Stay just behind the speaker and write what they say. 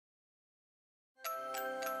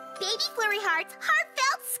Baby Flurry Hart's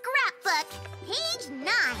Heartfelt Scrapbook. Page 9,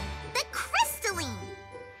 the crystalline.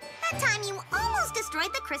 That time you almost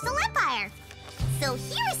destroyed the Crystal Empire. So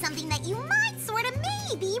here is something that you might sort of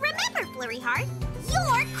maybe remember, Flurry Heart.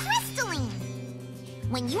 Your crystalline.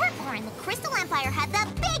 When you were born, the Crystal Empire had the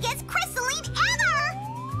biggest crystalline ever!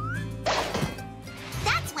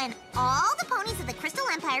 That's when all the ponies of the Crystal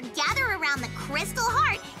Empire gather around the Crystal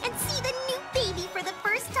Heart and see the new baby for the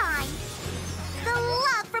first time. The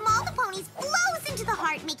love from all the ponies flows into the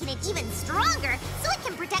heart, making it even stronger so it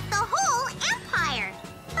can protect the whole empire.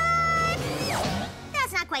 But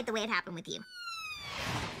that's not quite the way it happened with you.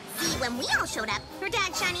 See, when we all showed up, your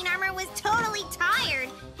dad's shining armor was totally tired,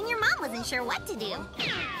 and your mom wasn't sure what to do.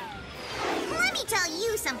 Let me tell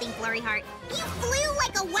you something, Flurry Heart. You flew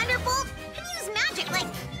like a wonderbolt and used magic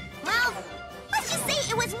like, well, let's just say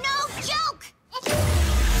it was no joke.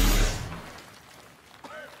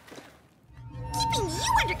 Keeping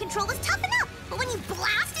you under control was tough enough, but when you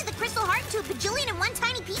blasted the Crystal Heart into a bajillion and one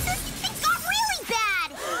tiny pieces, things got really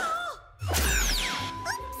bad.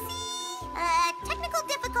 Technical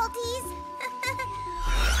difficulties.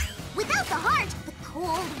 Without the heart, the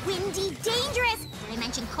cold, windy, dangerous, did I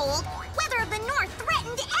mention cold? Weather of the north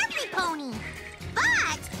threatened every pony.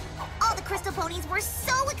 But all the crystal ponies were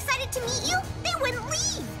so excited to meet you, they wouldn't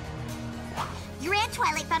leave. Your Aunt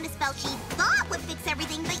Twilight found a spell she thought would fix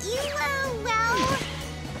everything, but you, well...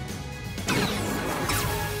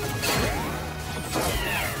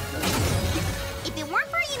 If it weren't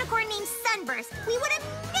for a unicorn named Sunburst, we would have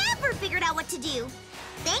never figured out what to do.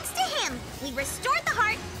 Thanks to him, we restored the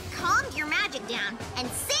heart, calmed your magic down, and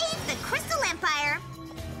saved